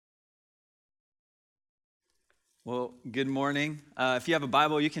Well, good morning. If you have a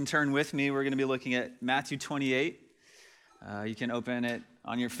Bible, you can turn with me. We're going to be looking at Matthew 28. You can open it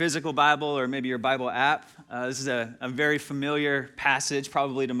on your physical Bible or maybe your Bible app. This is a very familiar passage,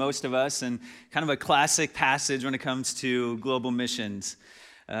 probably to most of us, and kind of a classic passage when it comes to global missions.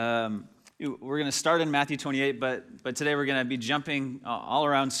 We're going to start in Matthew 28, but today we're going to be jumping all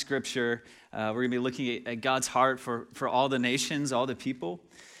around Scripture. We're going to be looking at God's heart for all the nations, all the people.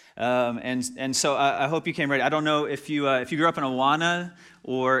 So I hope you came ready. I don't know if you grew up in Awana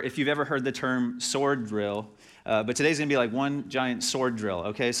or if you've ever heard the term sword drill, but today's going to be like one giant sword drill,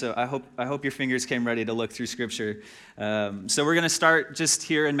 okay? So I hope your fingers came ready to look through Scripture. So we're going to start just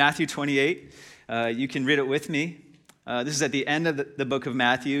here in Matthew 28. You can read it with me. This is at the end of the book of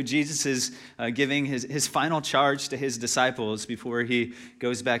Matthew. Jesus is giving his final charge to his disciples before he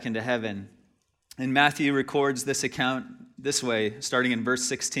goes back into heaven. And Matthew records this account this way, starting in verse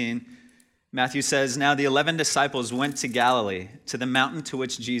 16. Matthew says, "Now the 11 disciples went to Galilee, to the mountain to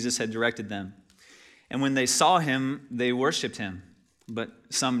which Jesus had directed them. And when they saw him, they worshipped him, but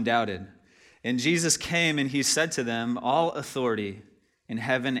some doubted. And Jesus came and he said to them, 'All authority in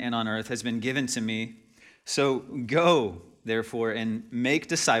heaven and on earth has been given to me. So go, therefore, and make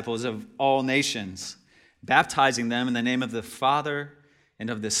disciples of all nations, baptizing them in the name of the Father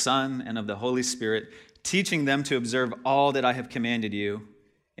and of the Son and of the Holy Spirit, teaching them to observe all that I have commanded you.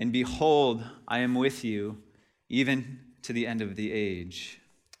 And behold, I am with you even to the end of the age.'"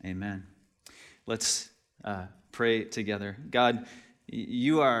 Amen. Let's pray together. God,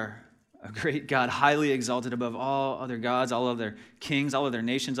 you are a great God, highly exalted above all other gods, all other kings, all other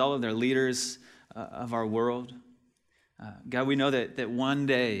nations, all other leaders of our world. God, we know that one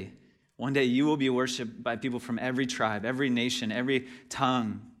day you will be worshiped by people from every tribe, every nation, every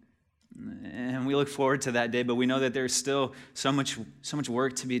tongue. And we look forward to that day, but we know that there's still so much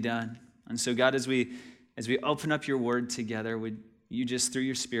work to be done. And so, God, as we open up your word together, would you just, through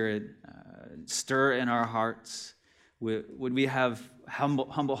your Spirit, stir in our hearts? Would we have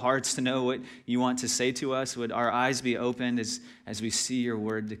humble hearts to know what you want to say to us? Would our eyes be opened as we see your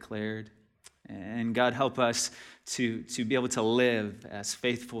word declared? And God, help us to be able to live as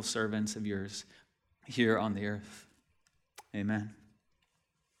faithful servants of yours here on the earth. Amen.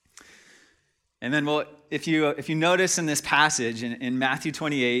 And then, well, if you notice in this passage, in Matthew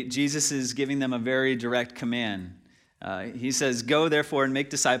 28, Jesus is giving them a very direct command. He says, "Go, therefore, and make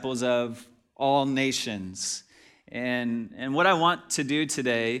disciples of all nations." And what I want to do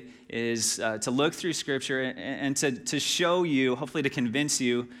today is to look through Scripture and to show you, hopefully to convince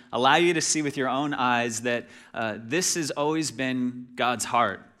you, allow you to see with your own eyes that this has always been God's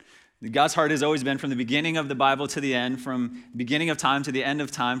heart. God's heart has always been, from the beginning of the Bible to the end, from beginning of time to the end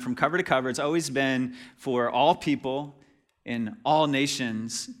of time, from cover to cover, it's always been for all people in all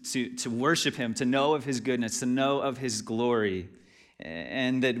nations to worship him, to know of his goodness, to know of his glory,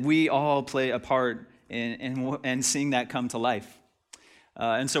 and that we all play a part in seeing that come to life.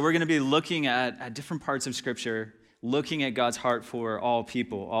 And so we're going to be looking at different parts of Scripture, looking at God's heart for all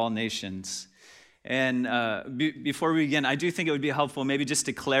people, all nations. And before we begin, I do think it would be helpful maybe just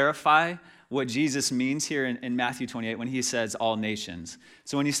to clarify what Jesus means here in Matthew 28 when he says all nations.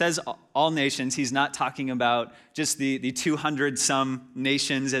 So when he says all nations, he's not talking about just the 200-some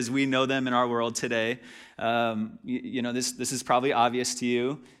nations as we know them in our world today. This is probably obvious to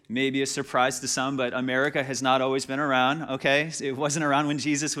you, maybe a surprise to some, but America has not always been around, okay? It wasn't around when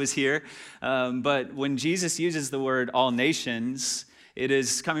Jesus was here. But when Jesus uses the word all nations, it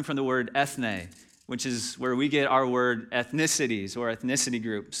is coming from the word ethne, which is where we get our word ethnicities or ethnicity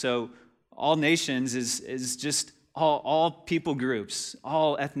group. So all nations is just all people groups,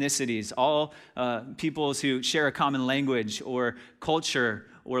 all ethnicities, all peoples who share a common language or culture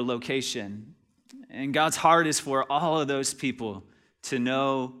or location. And God's heart is for all of those people to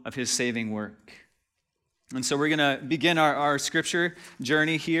know of his saving work. And so we're going to begin our scripture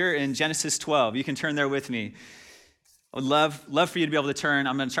journey here in Genesis 12. You can turn there with me. I would love for you to be able to turn.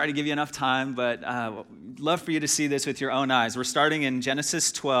 I'm going to try to give you enough time, but love for you to see this with your own eyes. We're starting in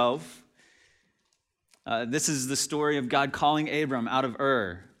Genesis 12. This is the story of God calling Abram out of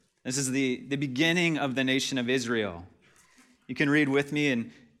Ur. This is the beginning of the nation of Israel. You can read with me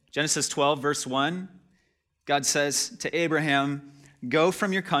in Genesis 12, verse 1. God says to Abraham, "Go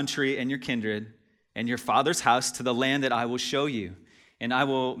from your country and your kindred and your father's house to the land that I will show you, and I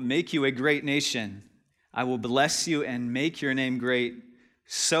will make you a great nation. I will bless you and make your name great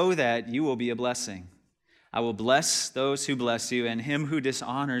so that you will be a blessing. I will bless those who bless you, and him who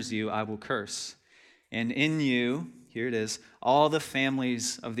dishonors you I will curse. And in you," here it is, "all the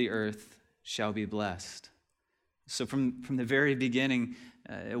families of the earth shall be blessed." So from the very beginning,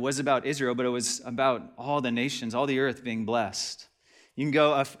 it was about Israel, but it was about all the nations, all the earth being blessed. You can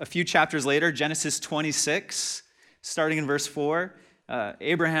go a few chapters later, Genesis 26, starting in verse 4.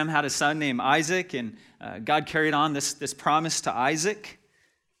 Abraham had a son named Isaac, and God carried on this promise to Isaac.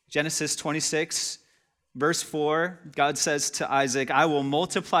 Genesis 26, verse 4, God says to Isaac, I will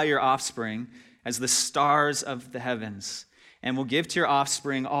multiply your offspring as the stars of the heavens, and will give to your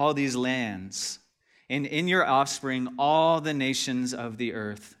offspring all these lands. And in your offspring, all the nations of the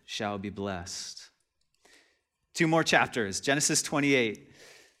earth shall be blessed. 2 more chapters, Genesis 28.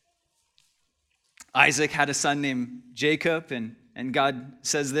 Isaac had a son named Jacob, and God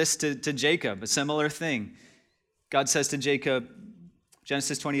says this to Jacob, a similar thing. God says to Jacob,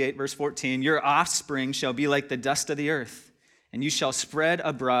 Genesis 28, verse 14, your offspring shall be like the dust of the earth, and you shall spread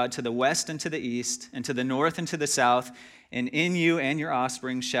abroad to the west and to the east, and to the north and to the south, and in you and your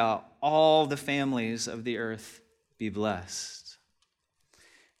offspring shall all the families of the earth be blessed.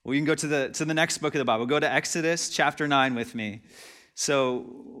 Well, you can go to the next book of the Bible. Go to Exodus chapter 9 with me. So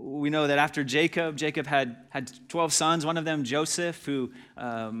we know that after Jacob had 12 sons, one of them Joseph, who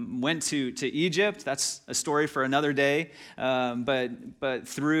went to Egypt. That's a story for another day. But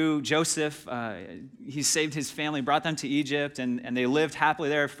through Joseph, he saved his family, brought them to Egypt, and they lived happily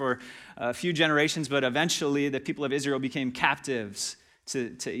there for a few generations. But eventually, the people of Israel became captives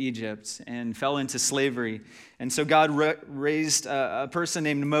to Egypt and fell into slavery. And so God raised a person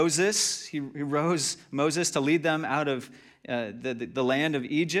named Moses. He rose Moses to lead them out of the land of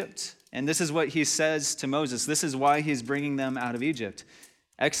Egypt. And this is what he says to Moses. This is why he's bringing them out of Egypt.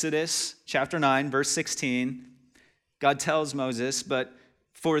 Exodus chapter 9, verse 16, God tells Moses, but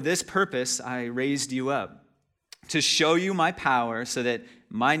for this purpose I raised you up, to show you my power so that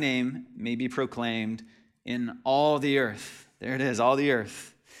my name may be proclaimed in all the earth. There it is, all the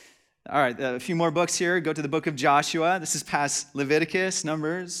earth. All right, a few more books here. Go to the book of Joshua. This is past Leviticus,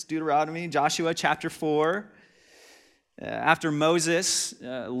 Numbers, Deuteronomy, Joshua chapter 4. After Moses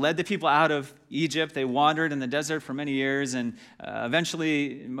led the people out of Egypt, they wandered in the desert for many years, and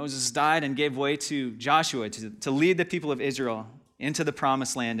eventually Moses died and gave way to Joshua to lead the people of Israel into the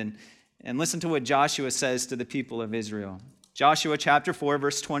promised land. And listen to what Joshua says to the people of Israel. Joshua chapter 4,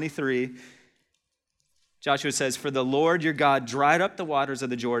 verse 23, Joshua says, for the Lord your God dried up the waters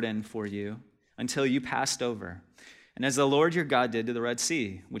of the Jordan for you until you passed over. And as the Lord your God did to the Red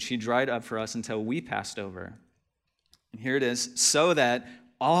Sea, which he dried up for us until we passed over. And here it is, so that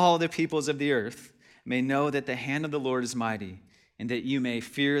all the peoples of the earth may know that the hand of the Lord is mighty, and that you may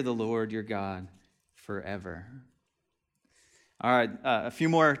fear the Lord your God forever. All right, a few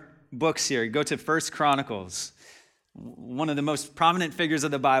more books here. Go to 1 Chronicles, one of the most prominent figures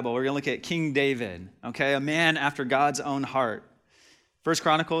of the Bible. We're going to look at King David, okay, a man after God's own heart. 1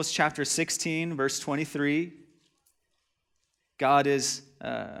 Chronicles chapter 16, verse 23. God is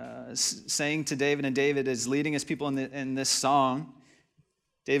saying to David, and David is leading his people in this song.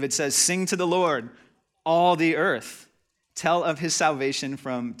 David says, sing to the Lord, all the earth. Tell of his salvation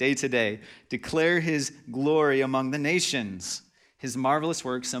from day to day. Declare his glory among the nations, his marvelous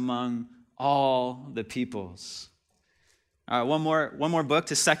works among all the peoples. All right, one more book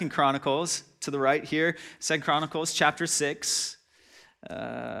to 2 Chronicles, to the right here. 2 Chronicles chapter 6.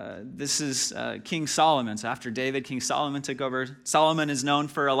 This is King Solomon. So after David, King Solomon took over. Solomon is known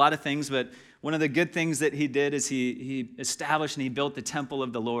for a lot of things, but one of the good things that he did is he established and he built the temple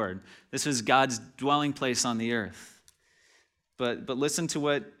of the Lord. This was God's dwelling place on the earth. But listen to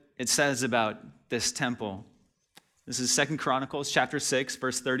what it says about this temple. This is 2 Chronicles chapter 6,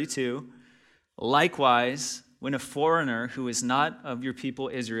 verse 32. Likewise, when a foreigner who is not of your people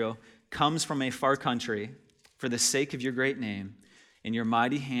Israel comes from a far country for the sake of your great name, in your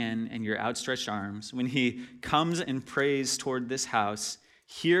mighty hand and your outstretched arms, when he comes and prays toward this house,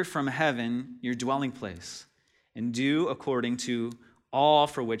 hear from heaven your dwelling place, and do according to all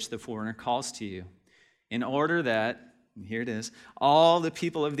for which the foreigner calls to you, in order that, and here it is, all the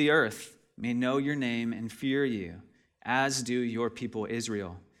people of the earth may know your name and fear you, as do your people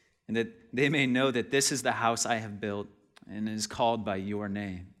Israel, and that they may know that this is the house I have built and is called by your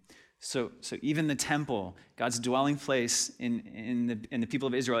name. So even the temple, God's dwelling place in the people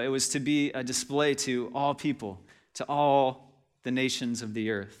of Israel, it was to be a display to all people, to all the nations of the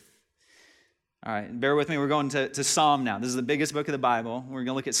earth. All right, bear with me. We're going to Psalm now. This is the biggest book of the Bible. We're going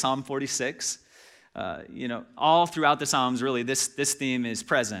to look at Psalm 46. All throughout the Psalms, really, this theme is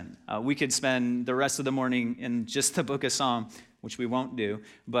present. We could spend the rest of the morning in just the book of Psalm, which we won't do.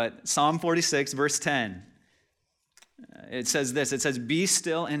 But Psalm 46, verse 10. It says this, it says, be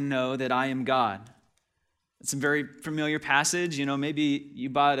still and know that I am God. It's a very familiar passage. Maybe you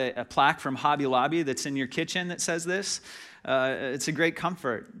bought a plaque from Hobby Lobby that's in your kitchen that says this. It's a great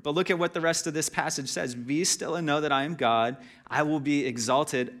comfort. But look at what the rest of this passage says. Be still and know that I am God. I will be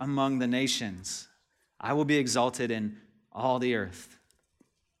exalted among the nations. I will be exalted in all the earth.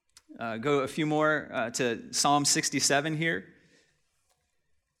 Go a few more to Psalm 67 here.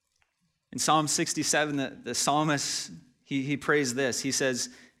 In Psalm 67, the psalmist, he prays this. He says,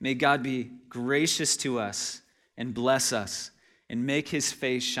 may God be gracious to us and bless us and make his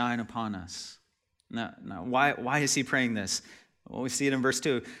face shine upon us. Now why is he praying this? Well, we see it in verse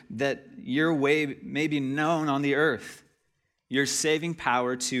 2, that your way may be known on the earth, your saving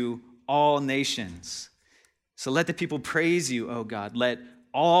power to all nations. So let the people praise you, O God. Let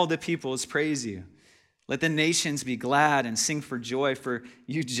all the peoples praise you. Let the nations be glad and sing for joy, for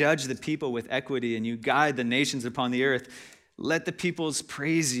you judge the people with equity and you guide the nations upon the earth. Let the peoples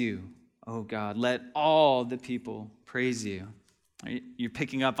praise you, O God. Let all the people praise you. You're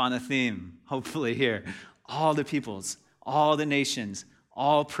picking up on a theme, hopefully here. All the peoples, all the nations,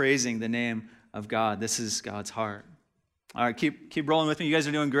 all praising the name of God. This is God's heart. All right, keep rolling with me. You guys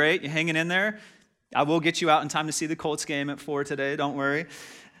are doing great. You're hanging in there. I will get you out in time to see the Colts game at 4 today. Don't worry.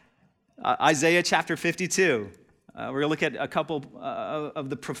 Isaiah chapter 52. We're going to look at a couple of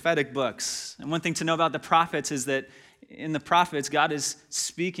the prophetic books. And one thing to know about the prophets is that in the prophets, God is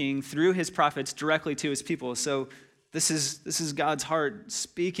speaking through his prophets directly to his people. So this is God's heart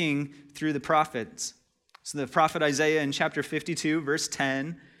speaking through the prophets. So the prophet Isaiah in chapter 52, verse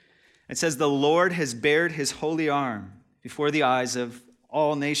 10, it says, the Lord has bared his holy arm before the eyes of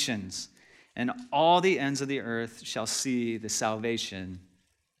all nations, and all the ends of the earth shall see the salvation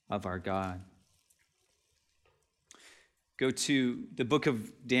of our God. Go to the book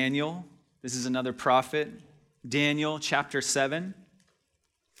of Daniel. This is another prophet. Daniel chapter 7.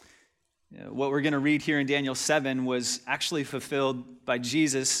 What we're going to read here in Daniel 7 was actually fulfilled by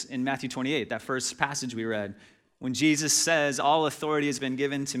Jesus in Matthew 28, that first passage we read. When Jesus says, all authority has been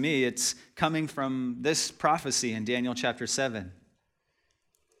given to me, it's coming from this prophecy in Daniel chapter 7.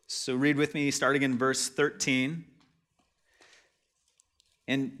 So read with me, starting in verse 13.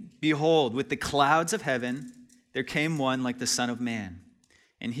 And behold, with the clouds of heaven, there came one like the Son of Man.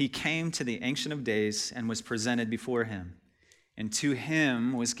 And he came to the Ancient of Days and was presented before him. And to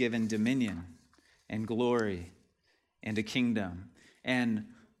him was given dominion and glory and a kingdom. And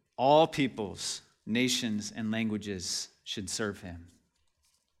all peoples, nations, and languages should serve him.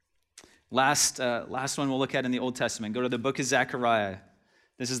 Last one we'll look at in the Old Testament. Go to the book of Zechariah.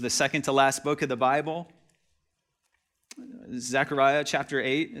 This is the second to last book of the Bible. Zechariah chapter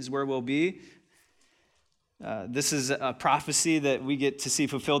 8 is where we'll be. This is a prophecy that we get to see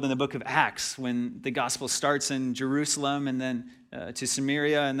fulfilled in the book of Acts when the gospel starts in Jerusalem and then to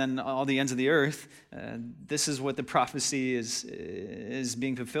Samaria and then all the ends of the earth. This is what the prophecy is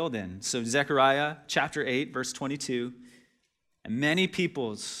being fulfilled in. So Zechariah chapter 8, verse 22, and many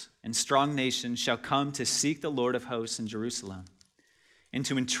peoples and strong nations shall come to seek the Lord of hosts in Jerusalem and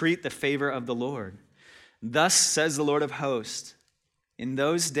to entreat the favor of the Lord. Thus says the Lord of hosts, in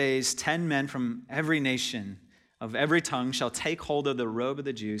those days 10 men from every nation of every tongue shall take hold of the robe of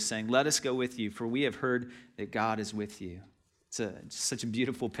the Jews, saying, let us go with you, for we have heard that God is with you. It's such a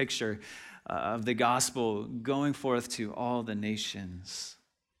beautiful picture of the gospel going forth to all the nations.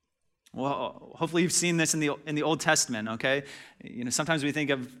 Well, hopefully you've seen this in the Old Testament, okay? Sometimes we think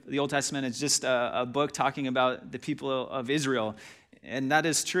of the Old Testament as just a book talking about the people of Israel. And that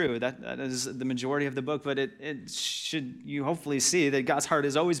is true. That is the majority of the book. But it should you hopefully see that God's heart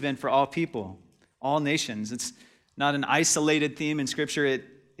has always been for all people, all nations. It's not an isolated theme in Scripture. It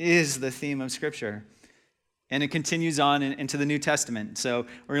is the theme of Scripture. And it continues on into the New Testament. So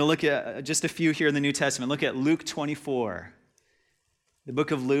we're going to look at just a few here in the New Testament. Look at Luke 24. The book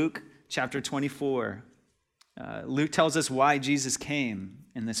of Luke, chapter 24. Luke tells us why Jesus came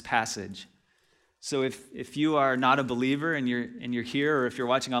in this passage. So if you are not a believer and you're here, or if you're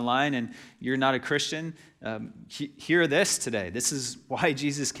watching online and you're not a Christian, hear this today. This is why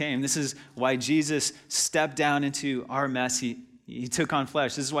Jesus came. This is why Jesus stepped down into our mess. He took on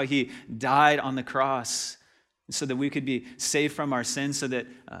flesh. This is why he died on the cross, so that we could be saved from our sins, so that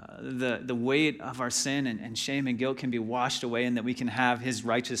the weight of our sin and shame and guilt can be washed away, and that we can have his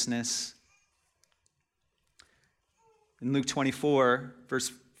righteousness. In Luke 24,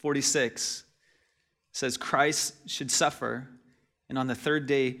 verse 46, says Christ should suffer and on the third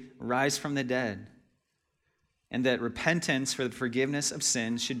day rise from the dead, and that repentance for the forgiveness of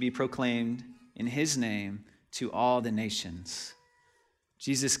sins should be proclaimed in his name to all the nations.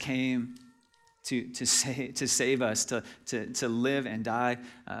 Jesus came to save us, to live and die,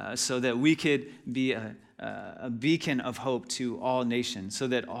 so that we could be a a beacon of hope to all nations so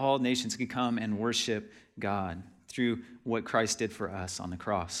that all nations can come and worship God through what Christ did for us on the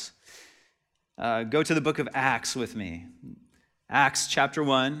cross. Go to the book of Acts with me. Acts chapter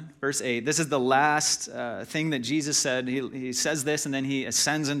 1, verse 8. This is the last thing that Jesus said. He says this, and then he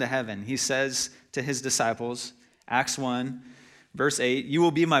ascends into heaven. He says to his disciples, Acts 1, verse 8, "You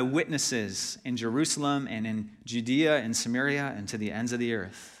will be my witnesses in Jerusalem and in Judea and Samaria and to the ends of the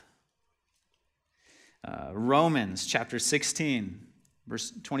earth." Romans chapter 16,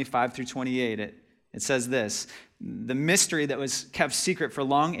 verse 25 through 28, it says this: "The mystery that was kept secret for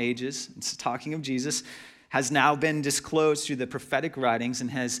long ages," it's talking of Jesus, "has now been disclosed through the prophetic writings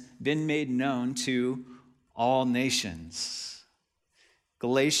and has been made known to all nations."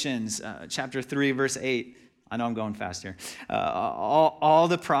 Galatians chapter 3, verse 8. I know I'm going fast here. All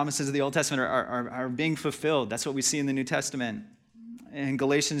the promises of the Old Testament are being fulfilled. That's what we see in the New Testament. In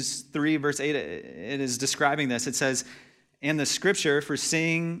Galatians 3, verse 8, it is describing this. It says, "And the scripture,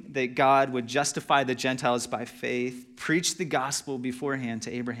 foreseeing that God would justify the Gentiles by faith, preached the gospel beforehand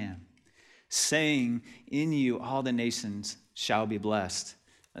to Abraham, saying, 'In you all the nations shall be blessed.'"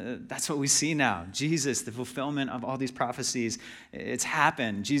 That's what we see now. Jesus, the fulfillment of all these prophecies, it's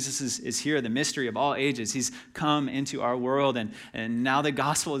happened. Jesus is here, the mystery of all ages. He's come into our world, and now the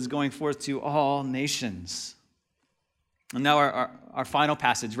gospel is going forth to all nations. And now our final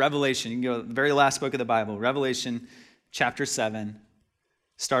passage, Revelation. You can go to the very last book of the Bible, Revelation chapter 7,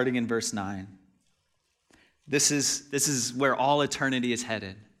 starting in verse 9. This is where all eternity is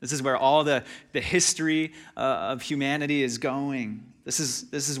headed. This is where all the history of humanity is going. This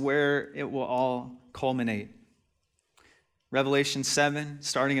is where it will all culminate. Revelation 7,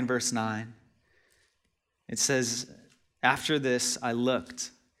 starting in verse 9. It says, "After this I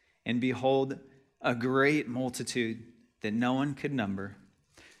looked, and behold, a great multitude that no one could number,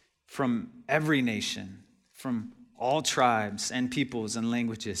 from every nation, from all tribes and peoples and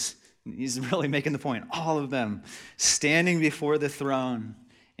languages." He's really making the point. All of them standing before the throne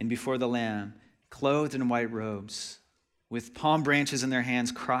and before the Lamb, clothed in white robes, with palm branches in their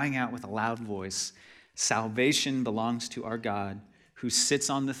hands, crying out with a loud voice, "Salvation belongs to our God, who sits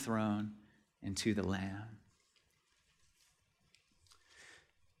on the throne, and to the Lamb."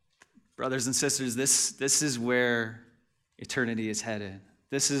 Brothers and sisters, this is where eternity is headed.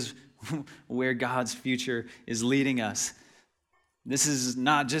 This is where God's future is leading us. This is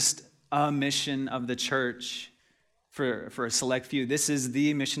not just a mission of the church for a select few. This is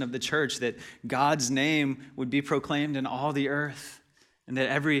the mission of the church, that God's name would be proclaimed in all the earth, and that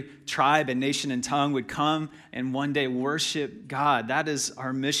every tribe and nation and tongue would come and one day worship God. That is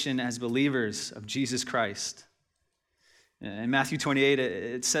our mission as believers of Jesus Christ. In Matthew 28,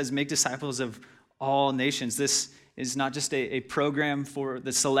 it says, "Make disciples of all nations." This is not just a program for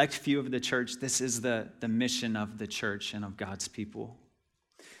the select few of the church. This is the mission of the church and of God's people.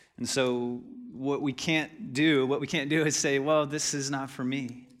 And so what we can't do is say, "Well, this is not for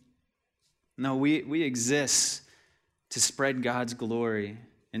me." No, we exist to spread God's glory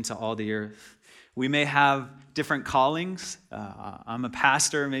into all the earth. We may have different callings. I'm a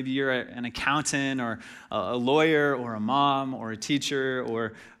pastor. Maybe you're an accountant or a lawyer or a mom or a teacher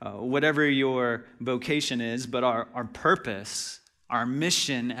or whatever your vocation is. But our purpose, our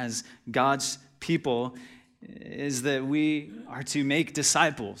mission as God's people is that we are to make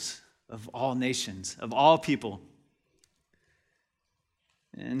disciples of all nations, of all people.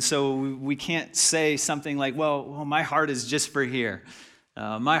 And so we can't say something like, well, my heart is just for here.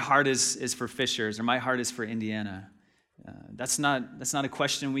 My heart is for Fishers, or my heart is for Indiana. That's not a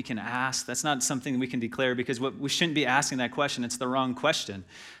question we can ask. That's not something we can declare, because we shouldn't be asking that question. It's the wrong question.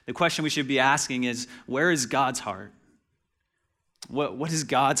 The question we should be asking is, where is God's heart? What is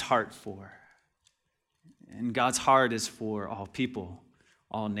God's heart for? And God's heart is for all people,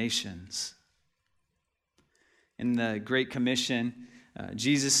 all nations. In the Great Commission,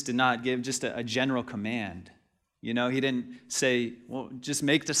 Jesus did not give just a general command. He didn't say, well, just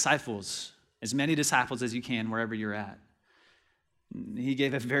make disciples, as many disciples as you can wherever you're at. He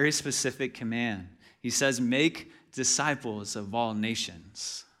gave a very specific command. He says, make disciples of all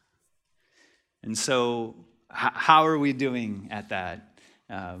nations. And so how are we doing at that?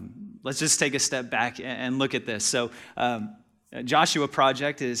 Let's just take a step back and look at this. So Joshua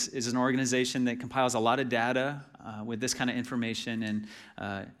Project is an organization that compiles a lot of data with this kind of information.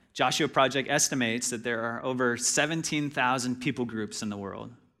 And Joshua Project estimates that there are over 17,000 people groups in the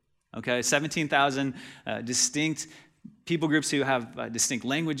world. Okay, 17,000 distinct people groups who have distinct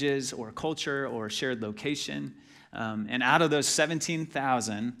languages or culture or shared location. And out of those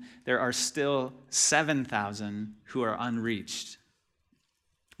 17,000, there are still 7,000 who are unreached.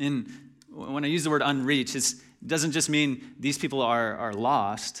 And when I use the word unreached, it doesn't just mean these people are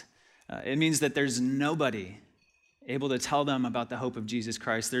lost. It means that there's nobody able to tell them about the hope of Jesus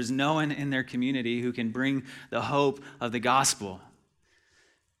Christ. There's no one in their community who can bring the hope of the gospel.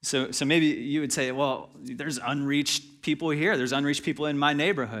 So maybe you would say, well, there's unreached people here. There's unreached people in my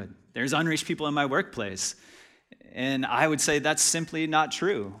neighborhood. There's unreached people in my workplace. And I would say that's simply not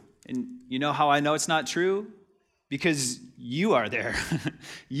true. And you know how I know it's not true? Because you are there.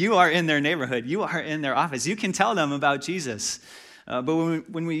 You are in their neighborhood. You are in their office. You can tell them about Jesus. But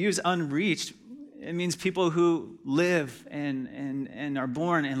when we use unreached, it means people who live and are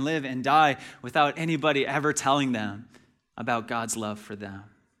born and live and die without anybody ever telling them about God's love for them.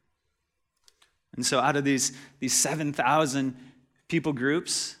 And so out of these 7,000 people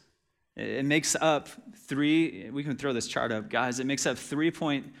groups, it makes up we can throw this chart up, guys. It makes up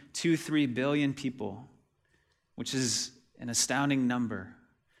 3.23 billion people, which is an astounding number.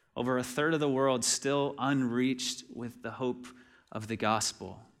 Over a third of the world still unreached with the hope of the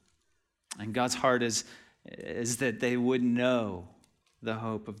gospel. And God's heart is that they would know the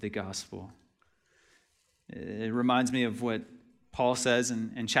hope of the gospel. It reminds me of what Paul says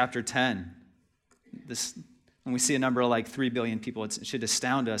in chapter 10. When we see a number like 3 billion people, it should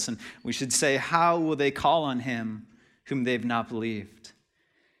astound us. And we should say, how will they call on him whom they've not believed?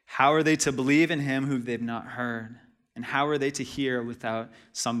 How are they to believe in him whom they've not heard? And how are they to hear without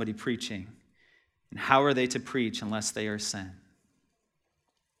somebody preaching? And how are they to preach unless they are sent?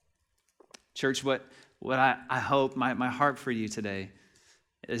 Church, what I hope, my heart for you today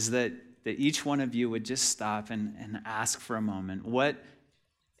is that each one of you would just stop and ask for a moment, what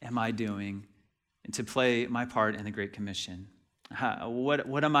am I doing to play my part in the Great Commission?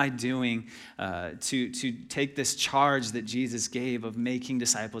 What am I doing to take this charge that Jesus gave of making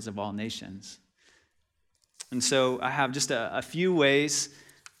disciples of all nations? And so I have just a few ways,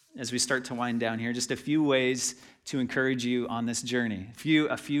 as we start to wind down here, just a few ways to encourage you on this journey.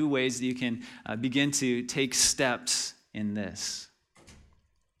 A few ways that you can begin to take steps in this.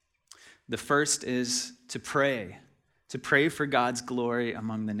 The first is to pray for God's glory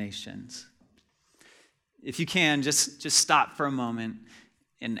among the nations. If you can, just stop for a moment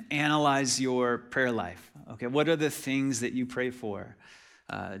and analyze your prayer life. Okay, what are the things that you pray for?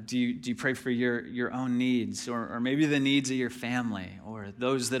 Do you pray for your own needs, or maybe the needs of your family or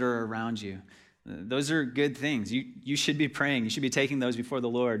those that are around you? Those are good things. You should be praying. You should be taking those before the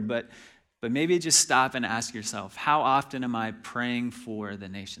Lord. But maybe just stop and ask yourself, how often am I praying for the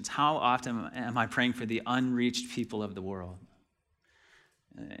nations? How often am I praying for the unreached people of the world?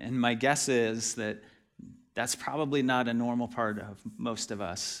 And my guess is that that's probably not a normal part of most of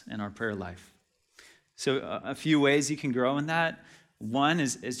us in our prayer life. So a few ways you can grow in that. One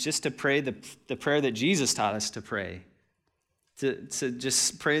is just to pray the prayer that Jesus taught us to pray. To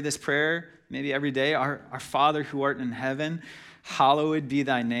just pray this prayer maybe every day. Our Father who art in heaven, hallowed be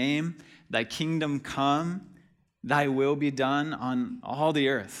thy name. Thy kingdom come, thy will be done on all the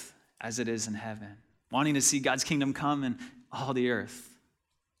earth as it is in heaven. Wanting to see God's kingdom come in all the earth.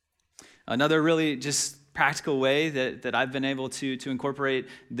 Another really just practical way that I've been able to incorporate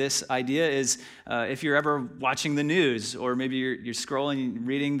this idea is if you're ever watching the news, or maybe you're scrolling,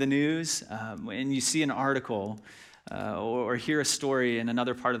 reading the news, and you see an article or hear a story in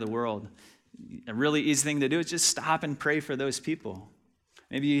another part of the world, a really easy thing to do is just stop and pray for those people.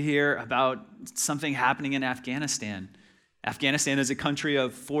 Maybe you hear about something happening in Afghanistan. Afghanistan is a country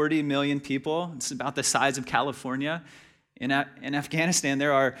of 40 million people. It's about the size of California. In Afghanistan,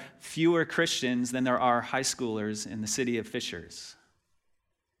 there are fewer Christians than there are high schoolers in the city of Fishers,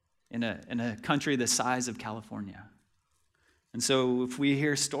 in a country the size of California. And so if we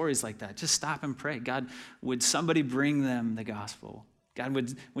hear stories like that, just stop and pray. God, would somebody bring them the gospel? God,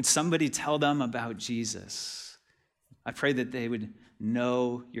 would somebody tell them about Jesus? I pray that they would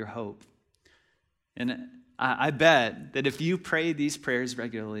know your hope. And I bet that if you pray these prayers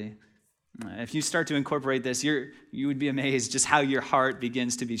regularly, if you start to incorporate this, you would be amazed just how your heart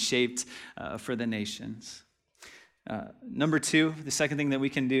begins to be shaped for the nations. Number two, the second thing that we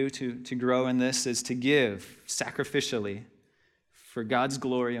can do to grow in this is to give sacrificially for God's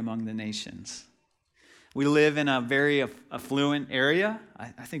glory among the nations. We live in a very affluent area. I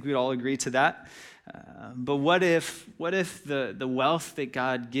think we'd all agree to that. But what if the wealth that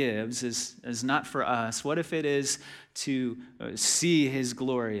God gives is not for us? What if it is to see his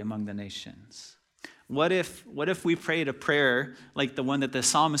glory among the nations? What if we prayed a prayer like the one that the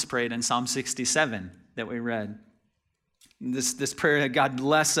psalmist prayed in Psalm 67 that we read? This prayer that God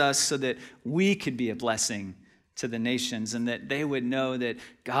bless us so that we could be a blessing to the nations, and that they would know that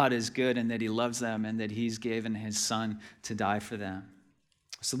God is good and that he loves them and that he's given his son to die for them.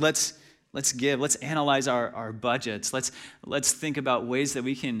 So let's Let's give. Let's analyze our budgets. Let's think about ways that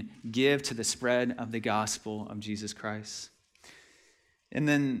we can give to the spread of the gospel of Jesus Christ. And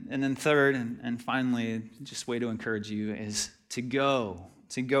then third and finally, just way to encourage you is to go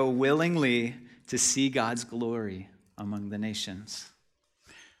willingly to see God's glory among the nations.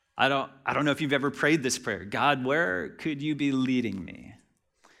 I don't know if you've ever prayed this prayer. God, where could you be leading me?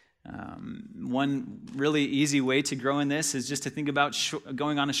 One really easy way to grow in this is just to think about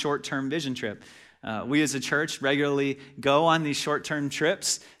going on a short-term vision trip. We as a church regularly go on these short-term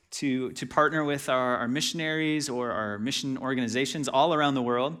trips to partner with our missionaries or our mission organizations all around the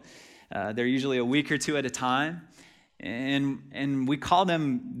world. They're usually a week or two at a time. And we call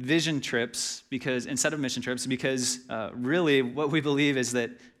them vision trips instead of mission trips because really what we believe is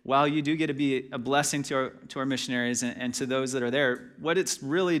that while you do get to be a blessing to our missionaries and to those that are there, what it's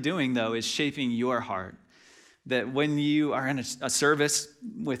really doing, though, is shaping your heart. That when you are in a service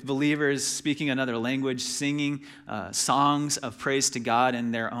with believers speaking another language, singing songs of praise to God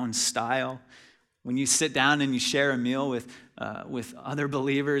in their own style, when you sit down and you share a meal with other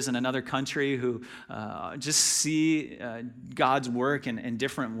believers in another country who just see God's work in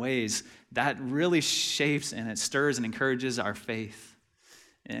different ways, that really shapes and it stirs and encourages our faith.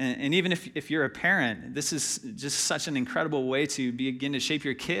 And even if you're a parent, this is just such an incredible way to begin to shape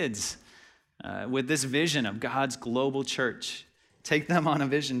your kids with this vision of God's global church. Take them on a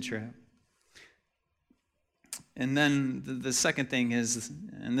vision trip. And then the second thing is,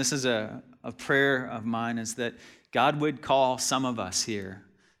 and this is a prayer of mine, is that God would call some of us here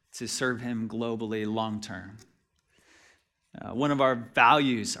to serve him globally long term. One of our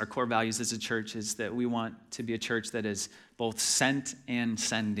values, our core values as a church, is that we want to be a church that is both sent and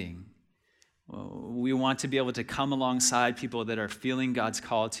sending. We want to be able to come alongside people that are feeling God's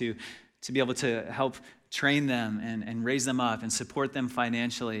call to be able to help train them and raise them up and support them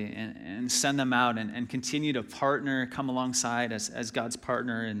financially and send them out and continue to partner, come alongside as God's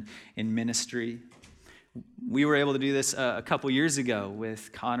partner in ministry. We were able to do this a couple years ago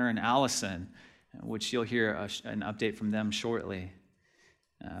with Connor and Allison, which you'll hear an update from them shortly.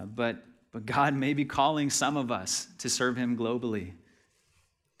 But God may be calling some of us to serve him globally.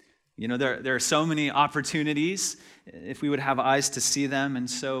 You know, there are so many opportunities if we would have eyes to see them. And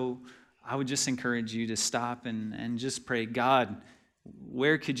so I would just encourage you to stop and just pray, God,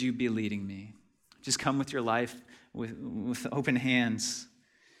 where could you be leading me? Just come with your life with open hands.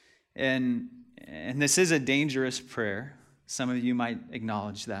 And this is a dangerous prayer. Some of you might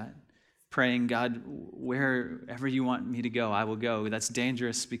acknowledge that. Praying, God, wherever you want me to go, I will go. That's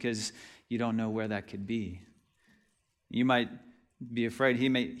dangerous because you don't know where that could be. You might be afraid he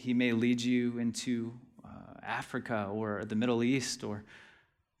may lead you into Africa or the Middle East or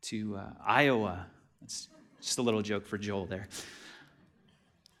to Iowa. That's just a little joke for Joel there.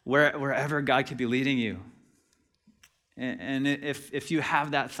 Wherever God could be leading you. And if you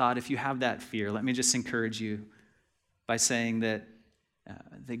have that thought, if you have that fear, let me just encourage you by saying that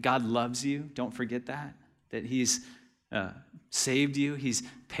God loves you. Don't forget that he's saved you. He's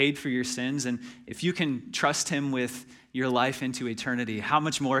paid for your sins. And if you can trust him with your life into eternity, how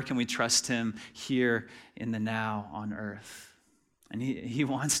much more can we trust him here in the now on earth? And he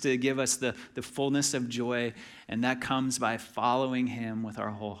wants to give us the fullness of joy, and that comes by following him with our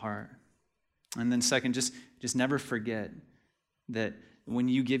whole heart. And then second, just never forget that when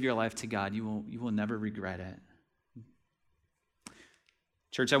you give your life to God, you will never regret it.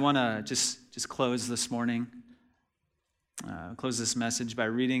 Church, I want to just close this morning, close this message by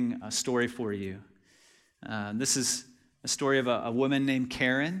reading a story for you. This is a story of a woman named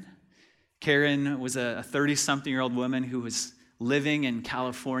Karen. Karen was a 30-something-year-old woman who was living in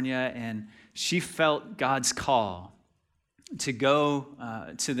California, and she felt God's call to go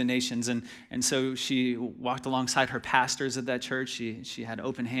to the nations. And so she walked alongside her pastors at that church. She had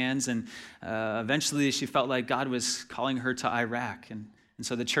open hands, and eventually she felt like God was calling her to Iraq. And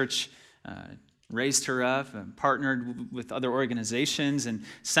so the church raised her up and partnered with other organizations and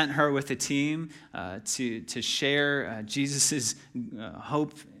sent her with a team to share Jesus'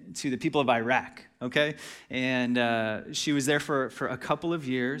 hope to the people of Iraq, okay? And she was there for a couple of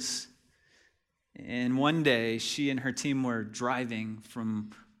years. And one day, she and her team were driving from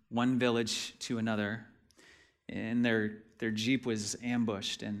one village to another, and their Jeep was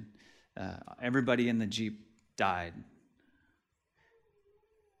ambushed, and everybody in the Jeep died.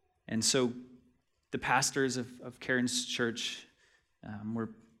 And so the pastors of Karen's church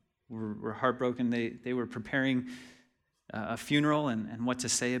were heartbroken. They were preparing a funeral and what to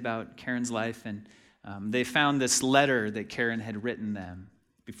say about Karen's life, and they found this letter that Karen had written them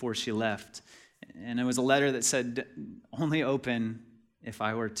before she left. And it was a letter that said, only open if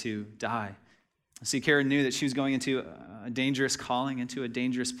I were to die. See, Kara knew that she was going into a dangerous calling, into a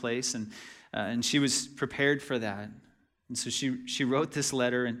dangerous place, and she was prepared for that. And so she wrote this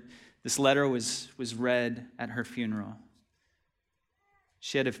letter, and this letter was read at her funeral.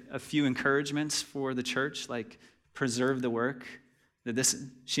 She had a few encouragements for the church, like preserve the work.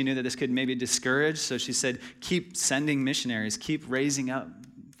 She knew that this could maybe discourage, so she said, keep sending missionaries, keep raising up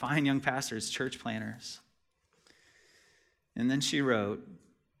fine young pastors, church planters. And then she wrote,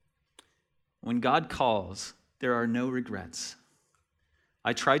 when God calls, there are no regrets.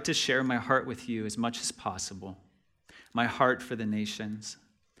 I tried to share my heart with you as much as possible, my heart for the nations.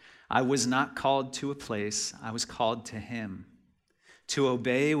 I was not called to a place, I was called to him. To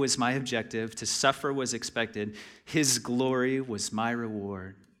obey was my objective, to suffer was expected. His glory was my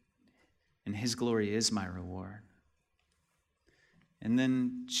reward, and his glory is my reward. And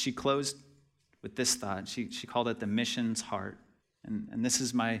then she closed with this thought. She called it the mission's heart. And this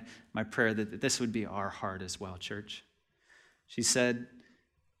is my prayer, that this would be our heart as well, church. She said,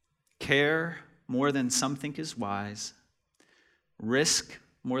 care more than some think is wise, risk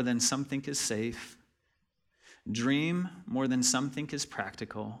more than some think is safe, dream more than some think is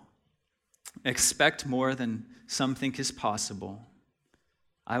practical, expect more than some think is possible.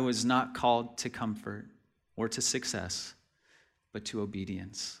 I was not called to comfort or to success, but to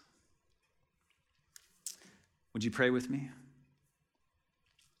obedience. Would you pray with me?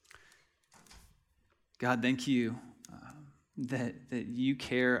 God, thank you that you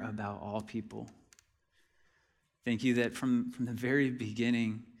care about all people. Thank you that from the very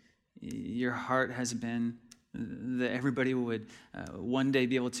beginning, your heart has been that everybody would one day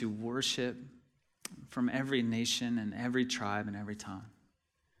be able to worship from every nation and every tribe and every tongue.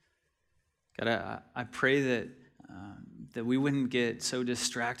 God, I pray that we wouldn't get so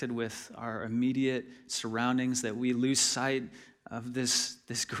distracted with our immediate surroundings that we lose sight of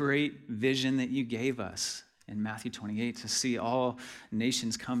this great vision that you gave us in Matthew 28, to see all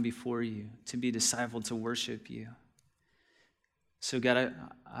nations come before you, to be discipled, to worship you. So God,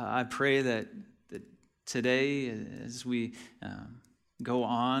 I pray that today, as we go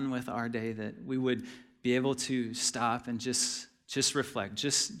on with our day, that we would be able to stop and just reflect,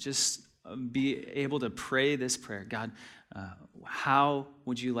 just be able to pray this prayer. God, how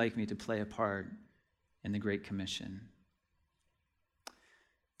would you like me to play a part in the Great Commission?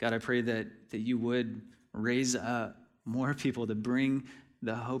 God, I pray that you would raise up more people to bring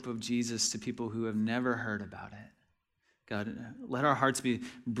the hope of Jesus to people who have never heard about it. God, let our hearts be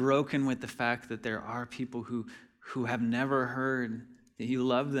broken with the fact that there are people who have never heard that you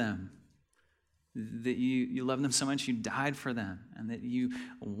love them, that you love them so much you died for them, and that you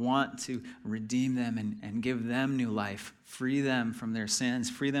want to redeem them and give them new life, free them from their sins,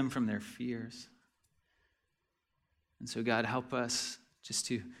 free them from their fears. And so God, help us just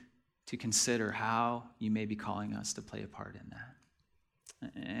to consider how you may be calling us to play a part in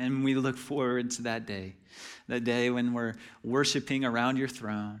that. And we look forward to that day when we're worshiping around your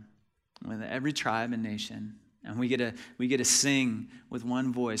throne with every tribe and nation, and we get to sing with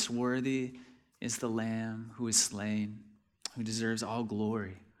one voice, worthy is the Lamb who is slain, who deserves all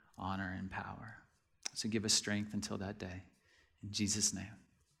glory, honor, and power. So give us strength until that day. In Jesus' name,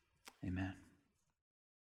 amen.